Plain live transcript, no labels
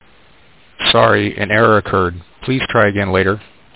sorry, an error occurred. Please try again later.